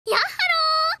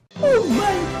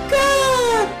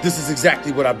This is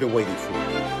exactly what I've been waiting for.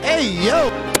 Hey, yo!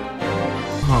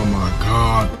 Oh my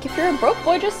god. Like if you're a broke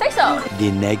boy, just say so.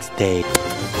 The next day.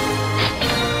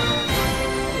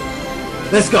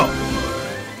 Let's go!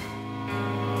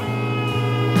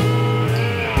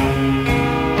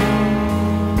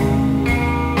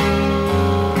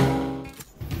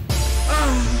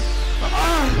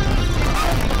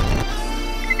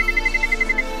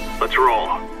 Let's roll.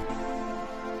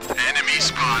 Enemy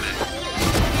spotted.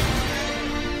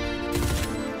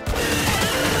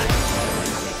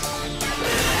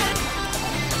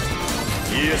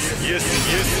 Yes, yes,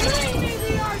 yes.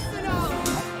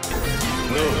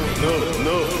 No.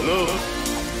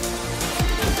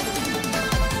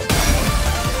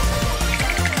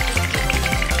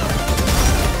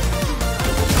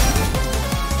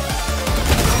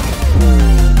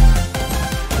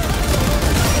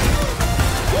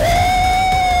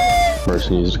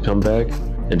 Person needs to come back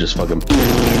and just fucking.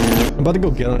 I'm about to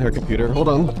go get on her computer. Hold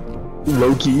on.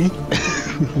 Low-key.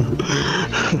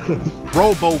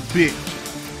 Robo bitch.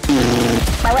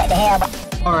 What the hell?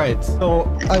 Alright, so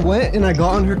I went and I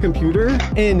got on her computer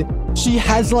and she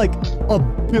has like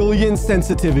 1 billion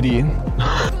sensitivity.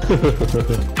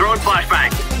 Throwing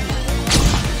flashbang.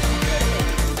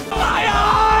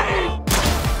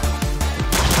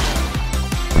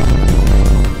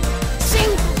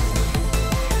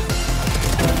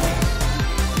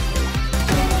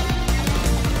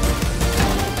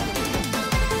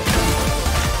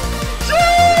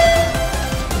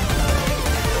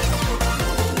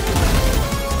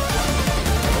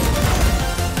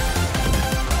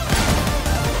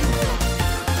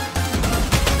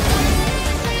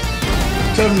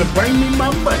 Tell them to bring me my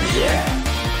money. Yeah.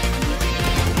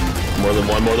 More than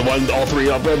one. All three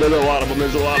up. There's a lot of them.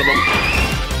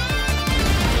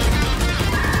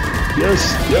 Yes.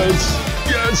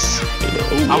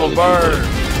 I'm a bird.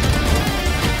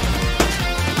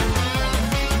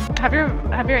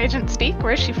 Have your agent speak?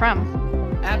 Where is she from?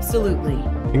 Absolutely.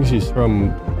 I think she's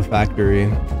from the factory.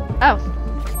 Oh,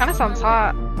 kind of sounds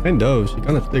hot. Kind of. She's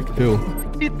kind of thick too.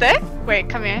 You thick? Wait,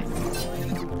 come here.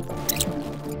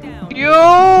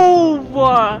 Yo!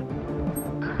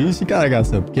 She kinda got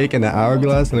some cake in the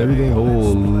hourglass and everything.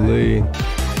 Holy.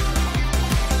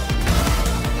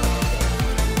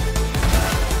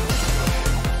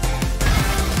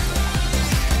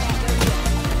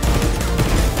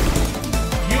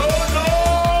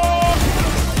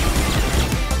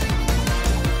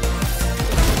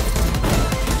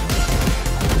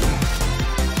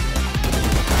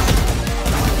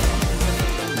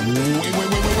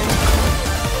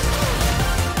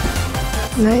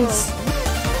 Nice.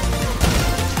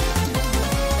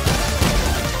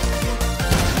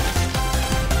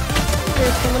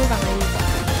 There's someone behind you.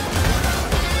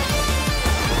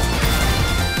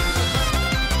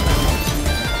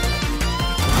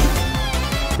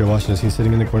 You're watching this. He's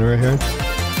sitting in the corner right here.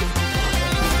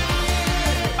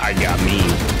 I got me.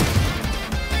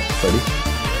 Ready?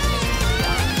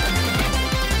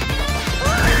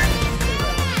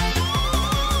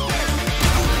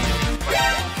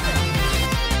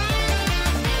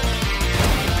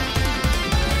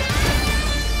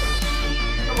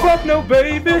 Fuck no,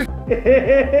 baby.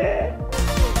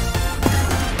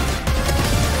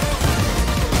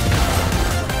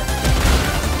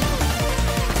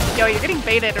 Yo, you're getting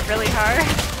baited really hard.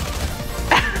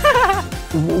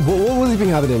 What was even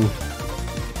happening?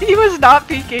 He was not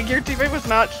peeking. Your teammate was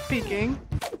not peeking.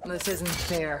 This isn't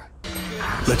fair.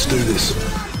 Let's do this.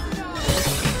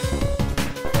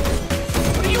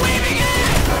 What are you aiming at?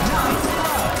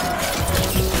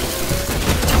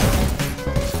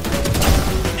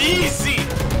 Easy.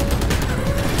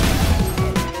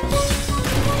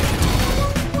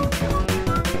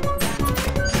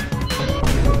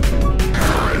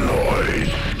 Paranoid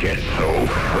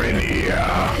schizophrenia.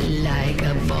 Like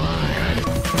a bard.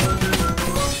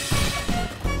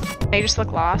 They just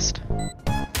look lost.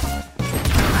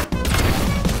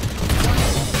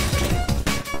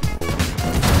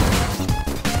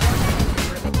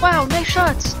 Wow, nice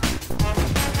shots.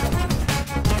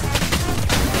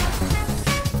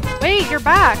 Wait, you're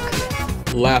back.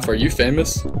 Laff, are you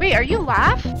famous? Wait, are you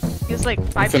Laff? He was like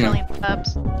 5 trillion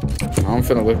subs. I'm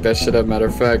finna look that shit up, matter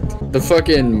of fact. The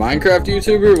fucking Minecraft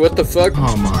YouTuber? What the fuck?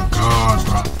 Oh my god,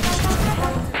 bro.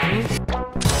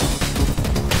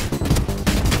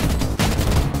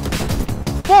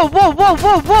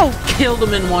 Whoa! Killed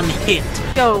him in one hit.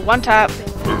 Yo, one tap.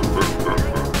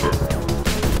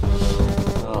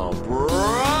 Oh,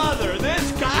 brother,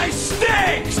 this guy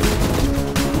stinks!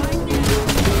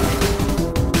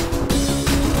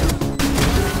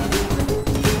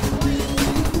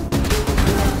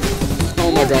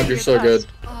 Oh my god, you're so good.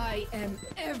 am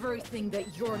everything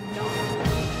that you're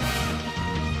not.